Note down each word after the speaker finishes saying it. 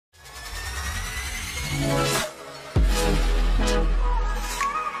Good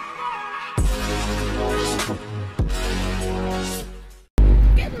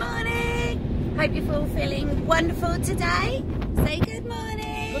morning! Hope you're all feeling wonderful today. Say good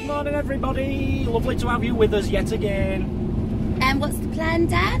morning! Good morning everybody! Lovely to have you with us yet again. And what's the plan,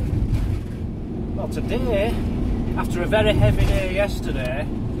 Dan? Well, today, after a very heavy day yesterday,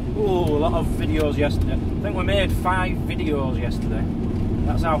 a lot of videos yesterday. I think we made 5 videos yesterday.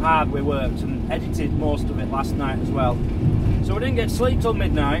 That's how hard we worked, and edited most of it last night as well. So we didn't get sleep till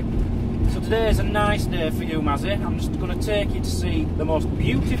midnight. So today is a nice day for you, Mazzy. I'm just going to take you to see the most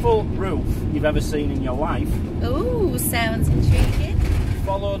beautiful roof you've ever seen in your life. Ooh, sounds intriguing.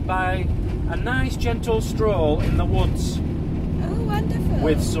 Followed by a nice gentle stroll in the woods. Oh, wonderful.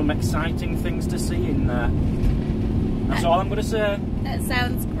 With some exciting things to see in there. That's all I'm going to say. That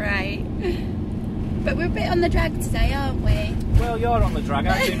sounds great. But we're a bit on the drag today, aren't we? Well, you're on the drag.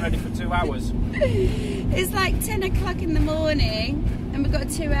 I've been ready for 2 hours. It's like 10 o'clock in the morning and we've got a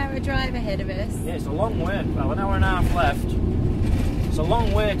 2-hour drive ahead of us. Yeah, it's a long way. Well, an hour and a half left. It's a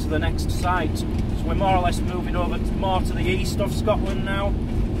long way to the next site. So we're more or less moving over more to the east of Scotland now.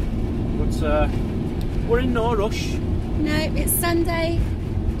 But we're in no rush. No, it's Sunday.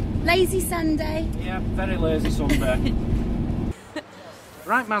 Lazy Sunday. Yeah, very lazy Sunday.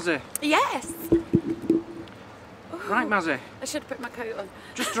 Right, Mazzy. Yes. Right, Mazzy. I should have put my coat on.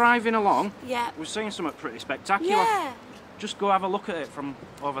 Just driving along. Yeah. We're seeing something pretty spectacular. Yeah. Just go have a look at it from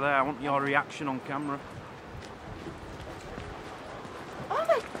over there. I want your reaction on camera. Oh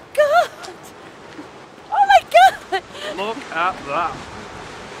my god! Oh my god! Look at that.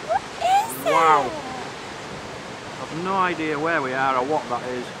 What is it? Wow. I've no idea where we are or what that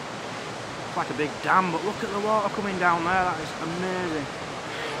is. It's like a big dam, but look at the water coming down there. That is amazing.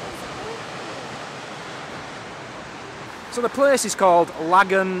 So the place is called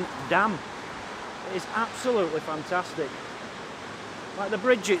Laggan Dam. It is absolutely fantastic. Like the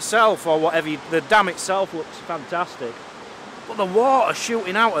bridge itself, or whatever, the dam itself looks fantastic. But the water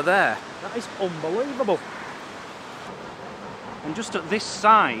shooting out of there, that is unbelievable. And just at this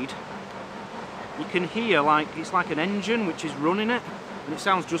side, you can hear it's like an engine which is running it, and it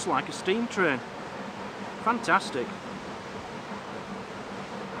sounds just like a steam train. Fantastic.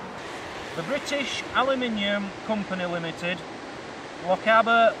 The British Aluminium Company Limited,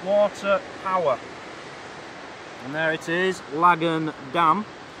 Lochaber Water Power. And there it is, Laggan Dam.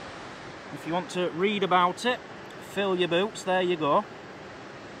 If you want to read about it, fill your boots, there you go.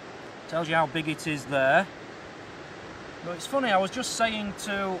 Tells you how big it is there. But it's funny, I was just saying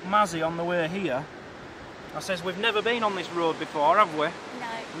to Mazzy on the way here, I says we've never been on this road before, have we? No.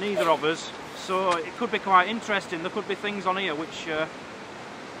 Neither of us. So it could be quite interesting. There could be things on here which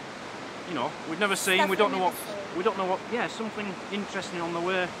you know, we've never seen. We don't know what. Yeah, something interesting on the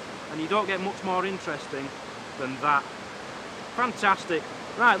way, and you don't get much more interesting than that. Fantastic.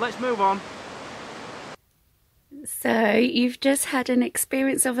 Right, let's move on. So you've just had an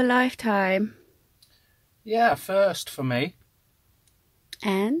experience of a lifetime. Yeah, first for me.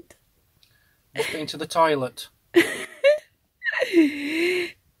 And? Just been to the toilet.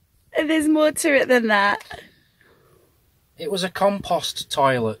 There's more to it than that. It was a compost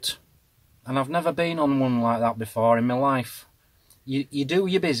toilet, and I've never been on one like that before in my life. You do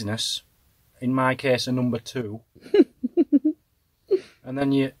your business, in my case a number 2, and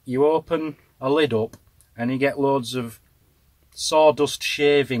then you open a lid up and you get loads of sawdust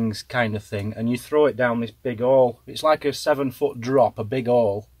shavings kind of thing, and you throw it down this big hole. It's like a 7-foot drop, a big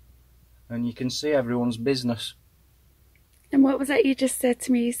hole, and you can see everyone's business. And what was that you just said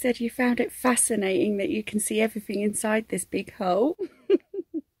to me? You said you found it fascinating that you can see everything inside this big hole.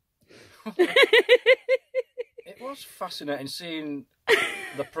 It was fascinating seeing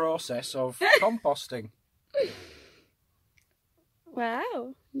the process of composting.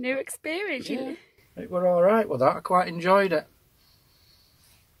 Wow, new experience. Yeah, it were alright with that. I quite enjoyed it.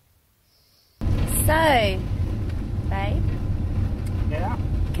 So, babe. Yeah?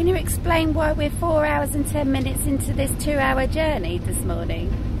 Can you explain why we're 4 hours and 10 minutes into this 2-hour journey this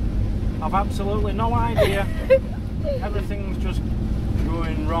morning? I've absolutely no idea. Everything's just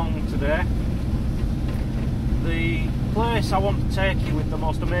going wrong today. The place I want to take you with the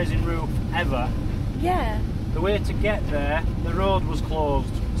most amazing roof ever. Yeah. The way to get there, the road was closed.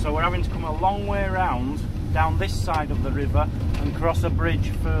 So we're having to come a long way around, down this side of the river, and cross a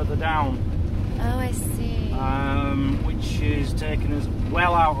bridge further down. Oh, I see. Which is taking us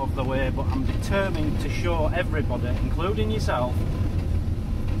well out of the way, but I'm determined to show everybody, including yourself,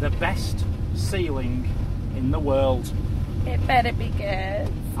 the best ceiling in the world. It better be good.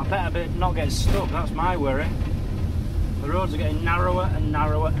 I better not get stuck, that's my worry. The roads are getting narrower and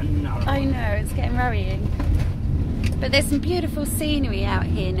narrower and narrower. I know, it's getting worrying. But there's some beautiful scenery out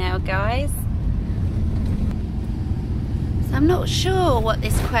here now, guys. So I'm not sure what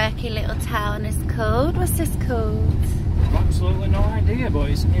this quirky little town is called. What's this called? I've absolutely no idea, but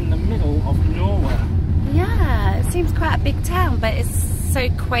it's in the middle of nowhere. Yeah, it seems quite a big town, but it's so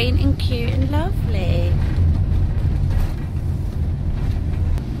quaint and cute and lovely.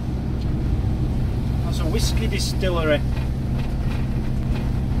 That's a whiskey distillery.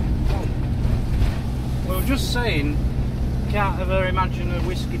 We were just saying, can't ever imagine a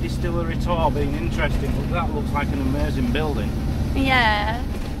whiskey distillery tour being interesting, but that looks like an amazing building. Yeah.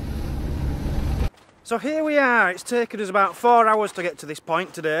 So here we are. It's taken us about 4 hours to get to this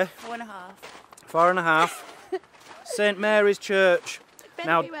point today. 4.5. 4.5. St Mary's Church.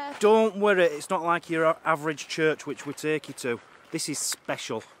 Now, don't worry, it's not like your average church which we take you to. This is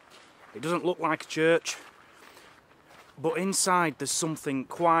special. It doesn't look like a church, but inside there's something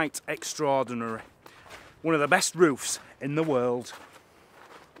quite extraordinary. One of the best roofs in the world.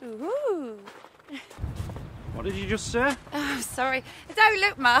 Ooh. What did you just say? Oh, sorry. It don't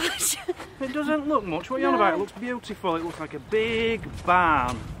look much. It doesn't look much. What are you on about? It looks beautiful. It looks like a big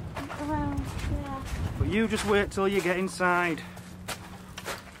barn. Well, yeah. But you just wait till you get inside.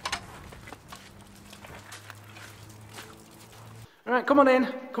 Alright, come on in.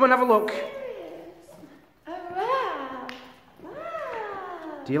 Come and have a look. Oh, wow.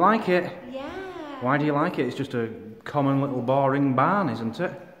 Wow. Do you like it? Yeah. Why do you like it? It's just a common little boring barn, isn't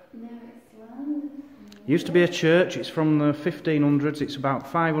it? No, it's wonderful. Used to be a church. It's from the 1500s. It's about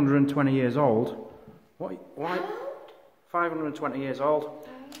 520 years old. What? Why? 520 years old.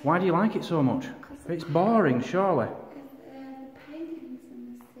 Why do you like it so much? It's boring, surely. The paintings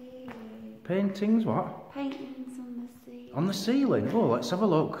on the ceiling. Paintings, what? Paintings on the ceiling. On the ceiling? Oh, let's have a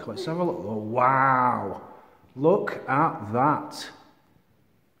look. Let's have a look. Oh, wow. Look at that.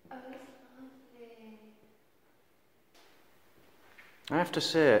 Oh, it's lovely. I have to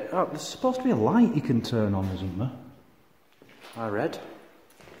say, oh, there's supposed to be a light you can turn on, isn't there? I read.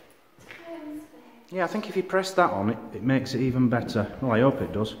 Yeah, I think if you press that on, it makes it even better. Well, I hope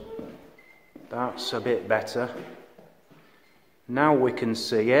it does. That's a bit better. Now we can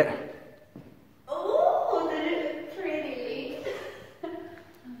see it. Oh, that is pretty.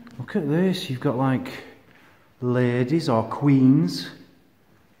 Look at this. You've got like ladies or queens.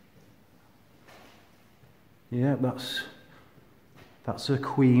 Yeah, that's a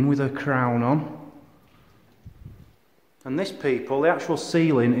queen with a crown on. And this people, the actual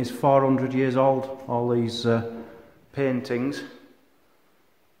ceiling is 400 years old, all these paintings.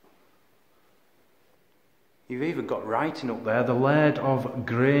 You've even got writing up there, the Laird of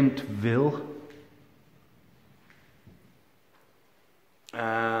Grandtully.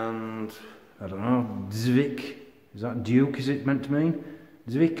 And, I don't know, Zvik, is that Duke, is it meant to mean?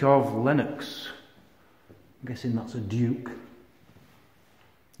 Zvik of Lennox. I'm guessing that's a Duke.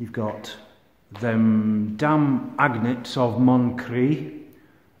 You've got them Dam Agnets of Moncree,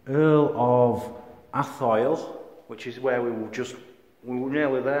 Earl of Athoyle, which is where we were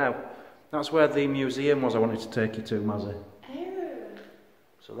nearly there. That's where the museum was I wanted to take you to, Mazzy. Oh.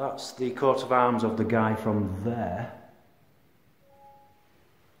 So that's the coat of arms of the guy from there.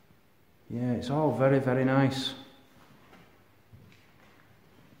 Yeah, it's all very, very nice.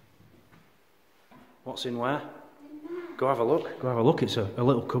 What's in where? Go have a look. Go have a look. It's a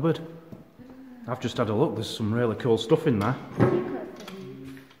little cupboard. I've just had a look. There's some really cool stuff in there.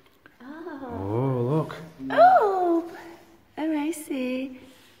 Oh, look. Oh, I see.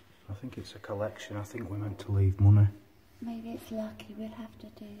 I think it's a collection. I think we're meant to leave money. Maybe it's lucky. We'll have to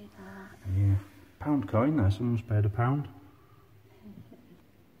do that. Yeah. Pound coin there. Someone's paid £1.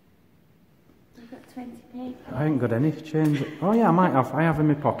 We've got 20p. I ain't got any change. Oh yeah, I might have. I have in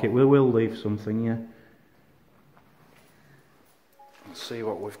my pocket. We will leave something, yeah. Let's see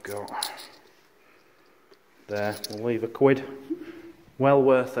what we've got. There, we'll leave £1. Well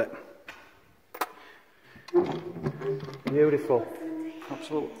worth it. Beautiful.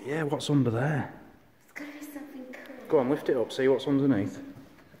 Absolutely. Yeah, what's under there? It's got to be something cool. Go on, lift it up, see what's underneath.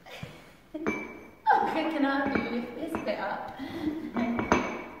 Oh, can I lift this bit up?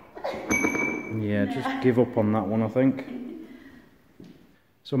 Yeah, just give up on that one, I think.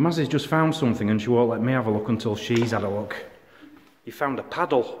 So Mazzy's just found something and she won't let me have a look until she's had a look. You found a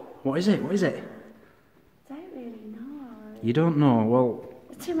paddle. What is it? What is it? I don't really know. You don't know? Well...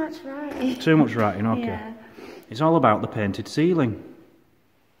 Too much writing. Too much writing, okay. Yeah. It's all about the painted ceiling.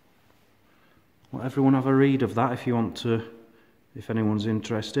 Let everyone have a read of that if you want to, if anyone's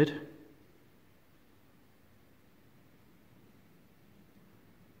interested.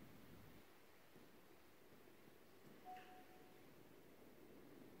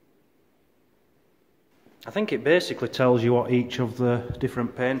 I think it basically tells you what each of the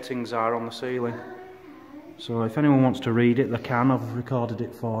different paintings are on the ceiling. So if anyone wants to read it, they can. I've recorded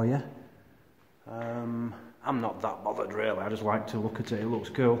it for you. I'm not that bothered really, I just like to look at it, it looks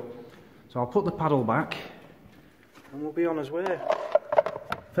cool. So I'll put the paddle back and we'll be on his way.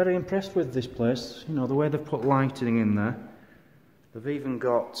 Very impressed with this place, you know, the way they've put lighting in there. They've even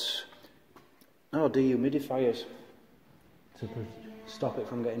got dehumidifiers to stop it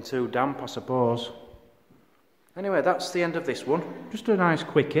from getting too damp, I suppose. Anyway, that's the end of this one. Just a nice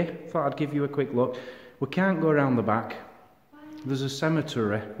quickie, thought I'd give you a quick look. We can't go around the back. There's a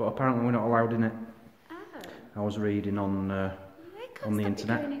cemetery, but apparently we're not allowed in it. Oh. I was reading on the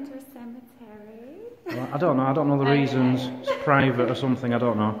internet. Going into a cemetery. Well, I don't know the reasons. It's private or something, I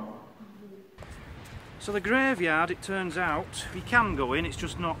don't know. So the graveyard, it turns out, you can go in, it's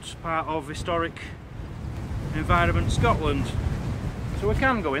just not part of Historic Environment Scotland. So we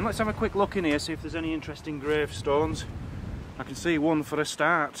can go in. Let's have a quick look in here, see if there's any interesting gravestones. I can see one for a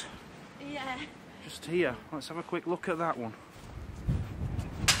start. Yeah. Just here. Let's have a quick look at that one.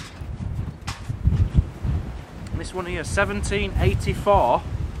 This one here, 1784.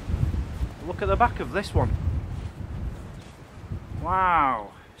 Look at the back of this one.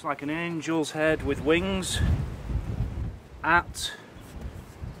 Wow. It's like an angel's head with wings. No,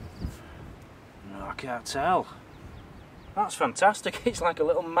 I can't tell. That's fantastic. It's like a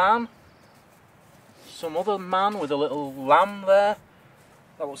little man. Some other man with a little lamb there.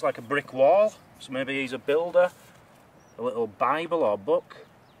 That looks like a brick wall. So maybe he's a builder. A little Bible or book.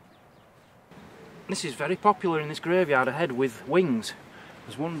 This is very popular in this graveyard ahead with wings.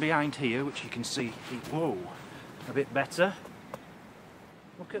 There's one behind here which you can see, whoa, a bit better.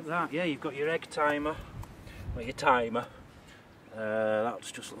 Look at that, yeah, you've got your egg timer, or your timer. That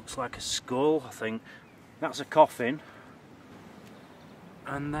just looks like a skull, I think. That's a coffin.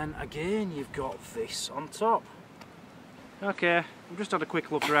 And then again you've got this on top. Okay, we've just had a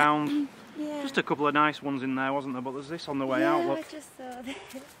quick look around. Yeah. Just a couple of nice ones in there, wasn't there? But there's this on the way out, look. I just saw this.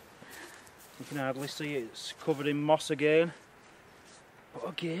 You can hardly see it, it's covered in moss again. But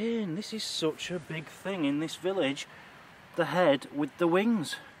again, this is such a big thing in this village. The head with the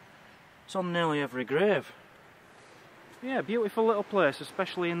wings. It's on nearly every grave. Yeah, beautiful little place,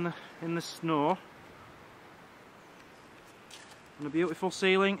 especially in the snow. And a beautiful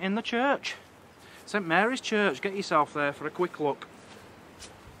ceiling in the church. St Mary's Church, get yourself there for a quick look.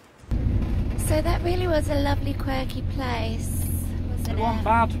 So that really was a lovely quirky place, wasn't it? It wasn't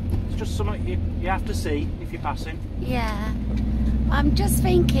bad. It's just something you have to see if you're passing. Yeah. I'm just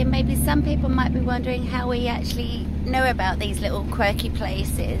thinking maybe some people might be wondering how we actually know about these little quirky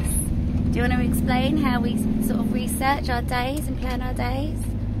places. Do you want to explain how we sort of research our days and plan our days?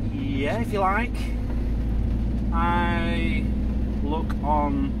 Yeah, if you like. I look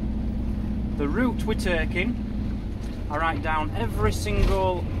on the route we're taking. I write down every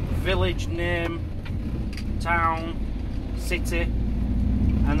single village name, town, city,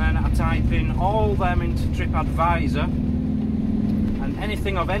 and then I type in all them into TripAdvisor, and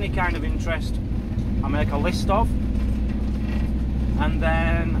anything of any kind of interest I make a list of, and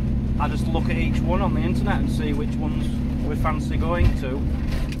then I just look at each one on the internet and see which ones we fancy going to.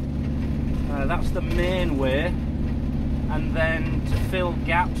 That's the main way. And then to fill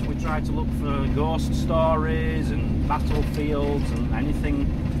gaps we try to look for ghost stories and battlefields and anything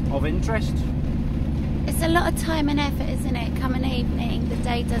of interest. It's a lot of time and effort, isn't it? Come an evening, the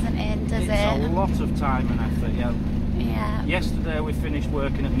day doesn't end, does it? It's a lot of time and effort, yeah. Yeah. Yesterday we finished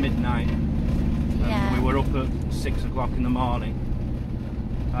working at midnight. Yeah. We were up at 6 o'clock in the morning.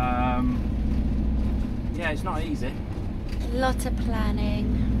 Yeah, it's not easy. A lot of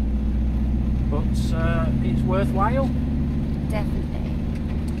planning. But it's worthwhile.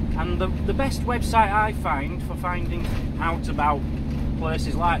 Definitely. And the best website I find for finding out about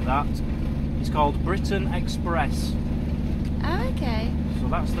places like that is called Britain Express. Oh, okay. So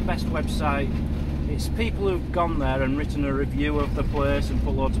that's the best website. It's people who've gone there and written a review of the place and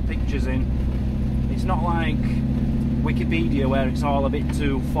put loads of pictures in. It's not like Wikipedia where it's all a bit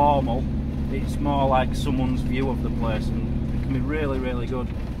too formal. It's more like someone's view of the place, and it can be really, really good.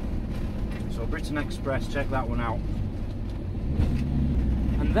 So Britain Express, check that one out.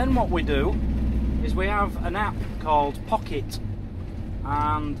 And then what we do is we have an app called Pocket,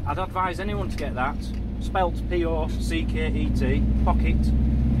 and I'd advise anyone to get that, spelt P-O-C-K-E-T, Pocket.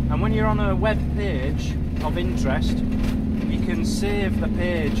 And when you're on a web page of interest, you can save the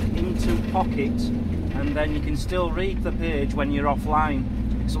page into Pocket, and then you can still read the page when you're offline.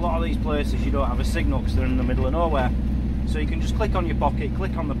 Because a lot of these places you don't have a signal because they're in the middle of nowhere. So you can just click on your Pocket,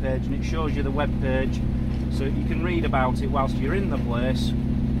 click on the page, and it shows you the web page, so you can read about it whilst you're in the place.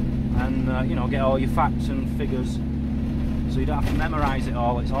 and you know, get all your facts and figures, so you don't have to memorise it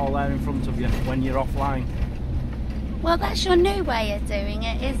all. It's all there in front of you when you're offline. Well, that's your new way of doing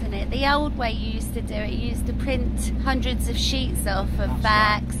it, isn't it? The old way you used to do it, you used to print hundreds of sheets off of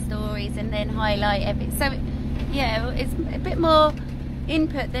facts, stories, and then highlight everything. So, yeah, it's a bit more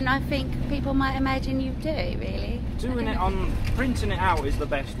input than I think people might imagine you do, really. Doing it on, printing it out is the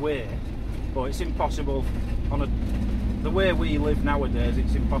best way, but it's impossible on the way we live nowadays.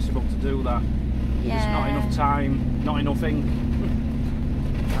 It's impossible to do that. Yeah. There's not enough time, not enough ink.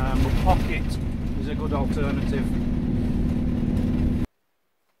 But Pocket is a good alternative.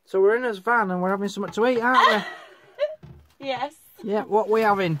 So we're in his van and we're having something to eat, aren't we? Yes. Yeah, what are we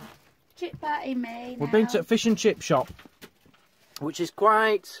having? Chip patty me. We've been to a fish and chip shop, which is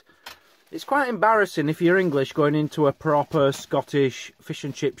it's quite embarrassing if you're English going into a proper Scottish fish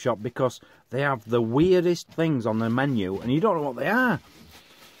and chip shop, because they have the weirdest things on their menu and you don't know what they are.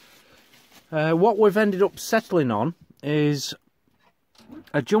 What we've ended up settling on is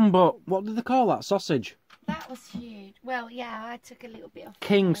a jumbo, what do they call that sausage? That was huge. Well, yeah, I took a little bit off.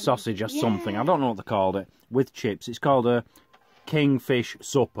 King sausage or something, I don't know what they called it, with chips. It's called a kingfish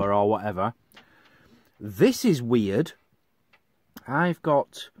supper or whatever. This is weird. I've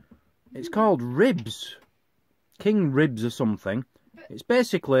got, it's called ribs, king ribs or something. It's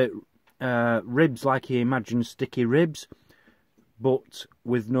basically ribs like you imagine sticky ribs, but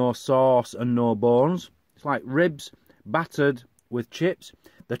with no sauce and no bones. It's like ribs battered with chips.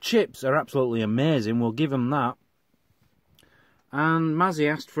 The chips are absolutely amazing, we'll give them that. And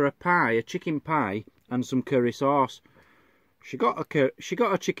Mazzy asked for a pie, a chicken pie, and some curry sauce. She got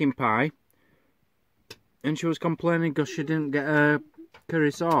a chicken pie, and she was complaining because she didn't get a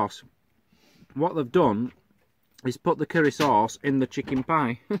curry sauce. What they've done is put the curry sauce in the chicken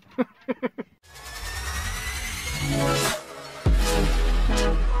pie.